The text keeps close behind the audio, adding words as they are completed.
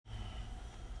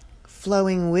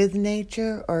flowing with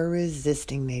nature or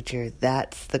resisting nature?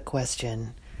 That's the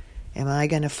question. Am I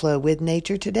going to flow with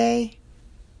nature today,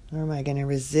 or am I going to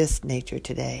resist nature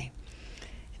today?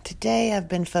 Today I've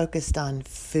been focused on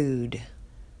food,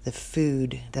 the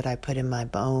food that I put in my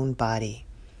own body.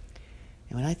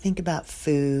 And when I think about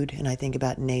food and I think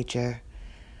about nature,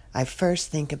 I first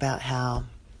think about how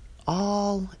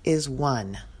all is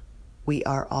one. We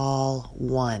are all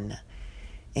one.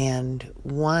 And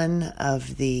one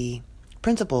of the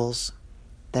principles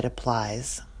that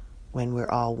applies when we're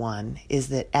all one is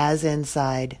that as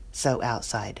inside, so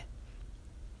outside.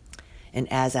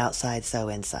 And as outside, so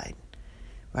inside.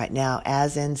 Right now,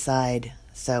 as inside,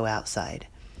 so outside.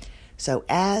 So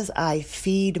as I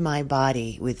feed my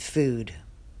body with food,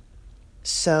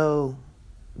 so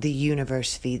the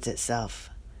universe feeds itself.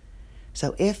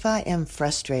 So if I am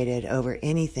frustrated over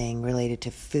anything related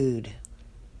to food,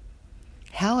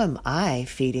 how am I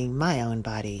feeding my own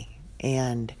body?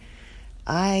 And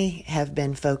I have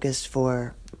been focused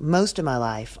for most of my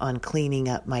life on cleaning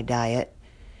up my diet,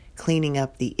 cleaning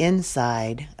up the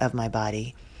inside of my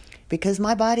body, because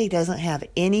my body doesn't have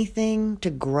anything to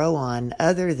grow on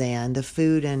other than the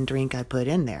food and drink I put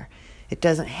in there. It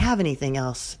doesn't have anything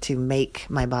else to make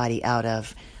my body out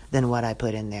of than what I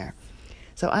put in there.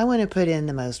 So I want to put in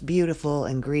the most beautiful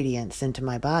ingredients into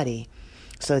my body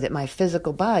so that my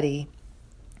physical body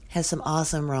has some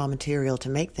awesome raw material to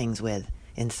make things with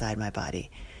inside my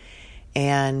body.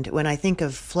 And when I think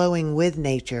of flowing with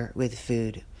nature with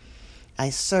food, I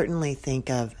certainly think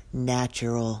of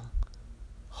natural,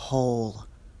 whole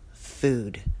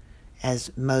food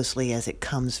as mostly as it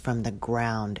comes from the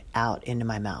ground out into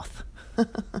my mouth.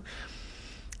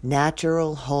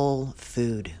 Natural, whole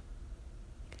food.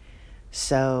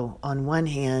 So on one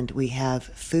hand, we have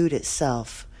food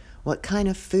itself. What kind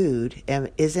of food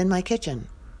is in my kitchen?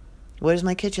 What does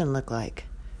my kitchen look like?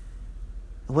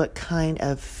 What kind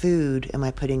of food am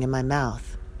I putting in my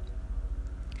mouth?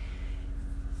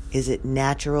 Is it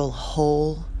natural,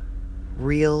 whole,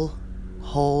 real,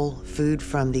 whole food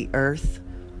from the earth?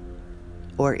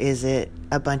 Or is it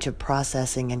a bunch of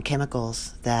processing and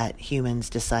chemicals that humans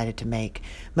decided to make?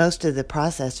 Most of the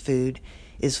processed food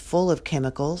is full of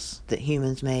chemicals that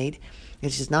humans made.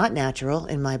 It's just not natural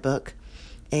in my book.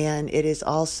 And it is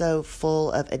also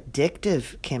full of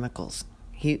addictive chemicals.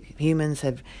 Humans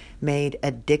have made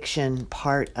addiction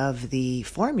part of the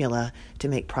formula to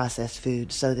make processed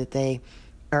food, so that they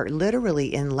are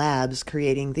literally in labs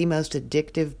creating the most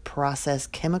addictive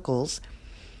processed chemicals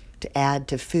to add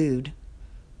to food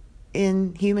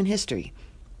in human history.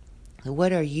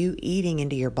 What are you eating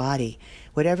into your body?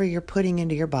 Whatever you're putting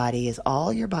into your body is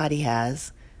all your body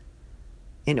has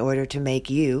in order to make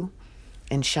you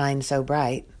and shine so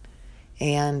bright.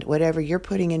 And whatever you're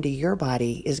putting into your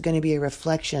body is going to be a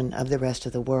reflection of the rest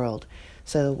of the world.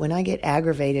 So when I get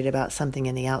aggravated about something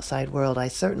in the outside world, I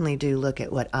certainly do look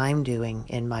at what I'm doing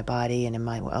in my body and in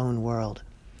my own world.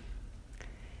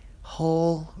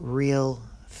 Whole, real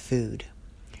food.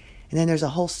 And then there's a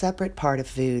whole separate part of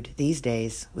food these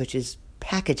days, which is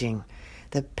packaging,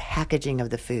 the packaging of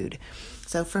the food.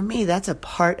 So for me, that's a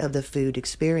part of the food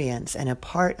experience and a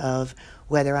part of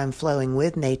whether I'm flowing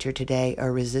with nature today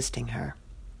or resisting her.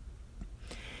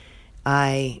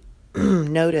 I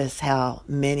notice how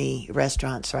many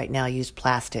restaurants right now use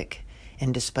plastic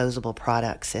and disposable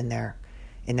products in their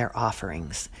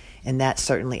offerings. And that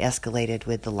certainly escalated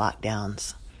with the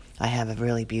lockdowns. I have a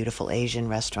really beautiful Asian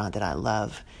restaurant that I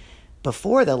love.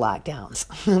 Before the lockdowns,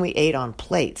 we ate on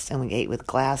plates and we ate with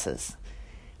glasses.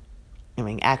 I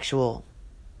mean, actual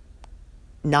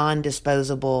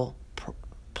non-disposable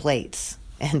plates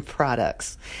and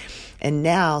products. And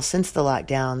now, since the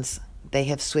lockdowns, they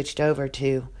have switched over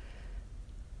to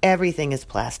everything is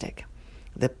plastic.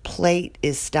 The plate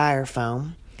is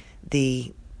styrofoam.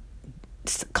 The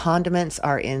condiments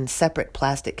are in separate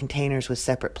plastic containers with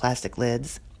separate plastic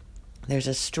lids. There's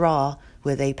a straw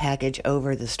with a package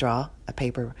over the straw, a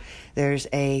paper. There's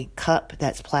a cup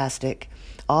that's plastic.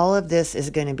 All of this is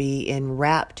going to be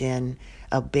wrapped in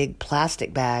a big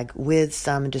plastic bag with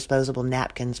some disposable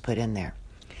napkins put in there.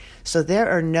 So there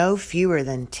are no fewer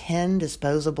than 10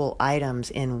 disposable items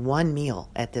in one meal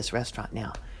at this restaurant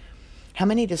now. How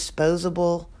many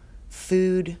disposable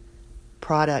food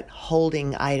product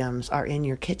holding items are in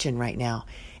your kitchen right now?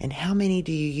 And how many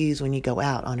do you use when you go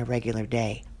out on a regular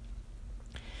day?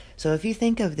 So if you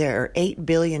think of there are 8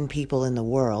 billion people in the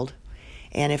world,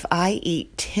 and if I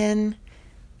eat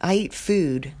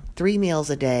food 3 meals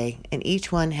a day, and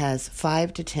each one has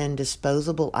 5 to 10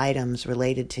 disposable items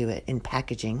related to it in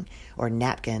packaging, or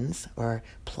napkins, or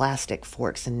plastic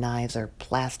forks and knives, or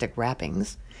plastic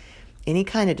wrappings, any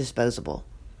kind of disposable.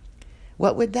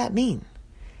 What would that mean?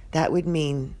 That would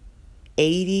mean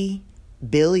 80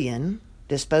 billion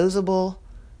disposable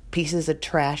pieces of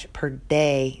trash per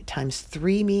day times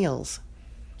 3 meals.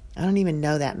 I don't even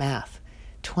know that math.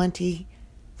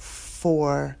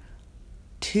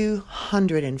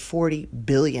 240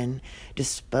 billion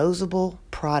disposable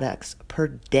products per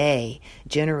day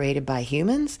generated by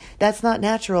humans. That's not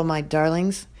natural, my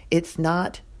darlings. It's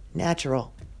not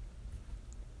natural.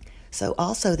 So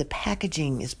also the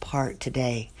packaging is part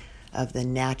today of the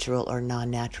natural or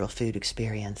non-natural food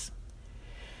experience.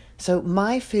 So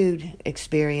my food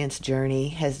experience journey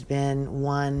has been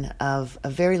one of a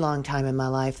very long time in my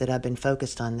life that I've been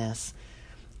focused on this.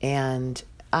 And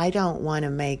I don't want to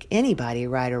make anybody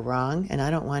right or wrong, and I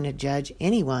don't want to judge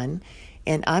anyone,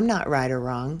 and I'm not right or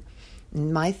wrong.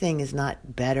 My thing is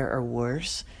not better or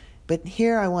worse, but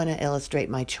here I want to illustrate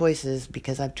my choices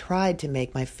because I've tried to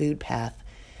make my food path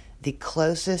the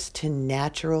closest to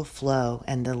natural flow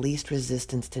and the least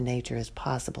resistance to nature as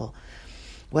possible.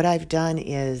 What I've done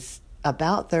is,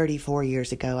 about 34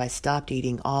 years ago, I stopped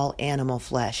eating all animal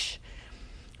flesh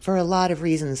for a lot of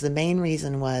reasons. The main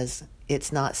reason was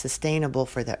it's not sustainable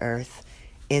for the earth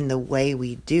in the way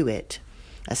we do it.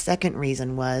 A second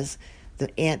reason was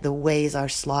the ways our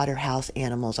slaughterhouse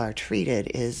animals are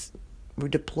treated is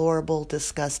deplorable,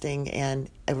 disgusting, and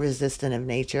resistant of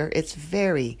nature. It's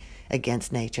very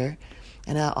against nature.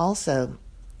 And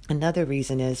another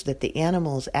reason is that the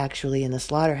animals actually in the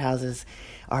slaughterhouses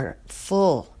are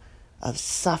full of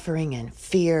suffering and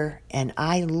fear, and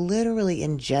I literally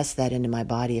ingest that into my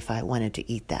body if I wanted to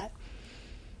eat that.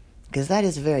 Because that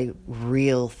is a very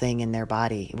real thing in their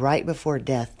body. Right before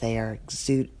death, they are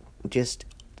just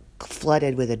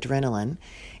flooded with adrenaline,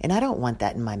 and I don't want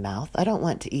that in my mouth. I don't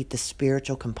want to eat the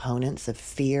spiritual components of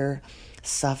fear,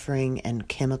 suffering, and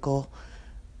chemical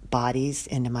bodies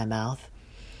into my mouth.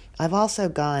 I've also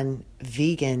gone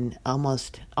vegan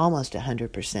almost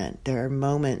 100%. There are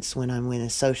moments when I'm in a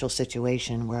social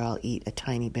situation where I'll eat a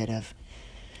tiny bit of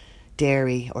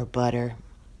dairy or butter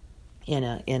in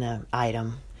a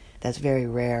item. That's very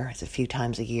rare. It's a few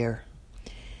times a year.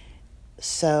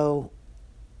 So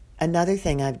another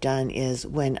thing I've done is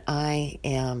when I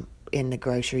am in the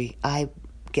grocery, I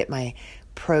get my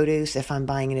produce, if I'm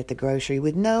buying it at the grocery,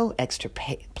 with no extra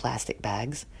plastic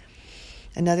bags.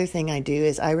 Another thing I do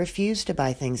is I refuse to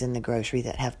buy things in the grocery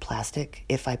that have plastic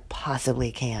if I possibly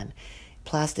can.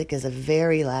 Plastic is a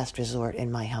very last resort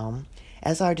in my home,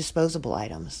 as are disposable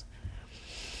items.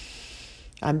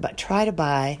 I try to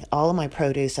buy all of my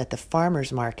produce at the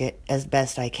farmer's market as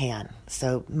best I can.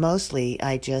 So mostly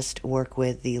I just work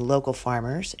with the local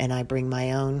farmers, and I bring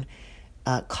my own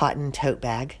cotton tote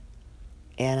bag,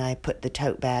 and I put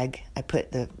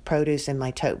the produce in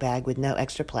my tote bag with no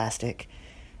extra plastic.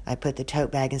 I put the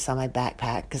tote bag inside my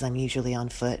backpack because I'm usually on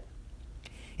foot.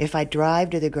 If I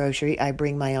drive to the grocery, I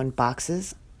bring my own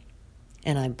boxes,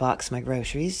 and I box my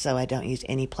groceries so I don't use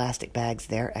any plastic bags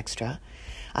there extra.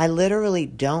 I literally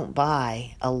don't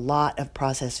buy a lot of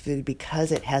processed food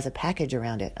because it has a package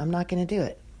around it. I'm not going to do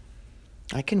it.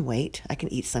 I can wait. I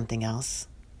can eat something else.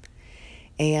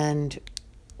 And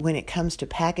when it comes to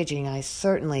packaging, I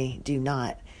certainly do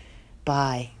not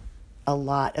buy a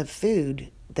lot of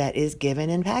food that is given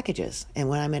in packages. And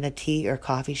when I'm in a tea or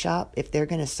coffee shop, if they're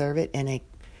going to serve it in a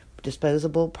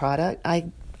disposable product,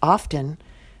 I often,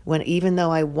 even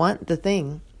though I want the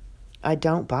thing, I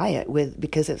don't buy it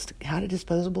because it's had a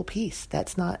disposable piece.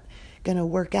 That's not going to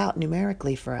work out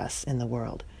numerically for us in the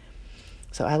world.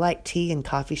 So I like tea and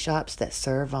coffee shops that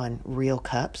serve on real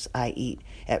cups. I eat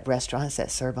at restaurants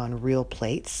that serve on real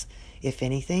plates, if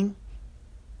anything.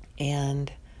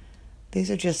 And these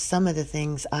are just some of the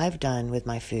things I've done with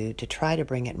my food to try to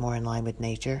bring it more in line with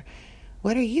nature.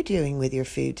 What are you doing with your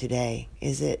food today?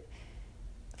 Is it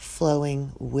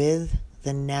flowing with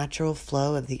the natural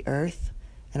flow of the earth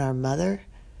and our mother,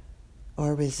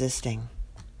 or resisting?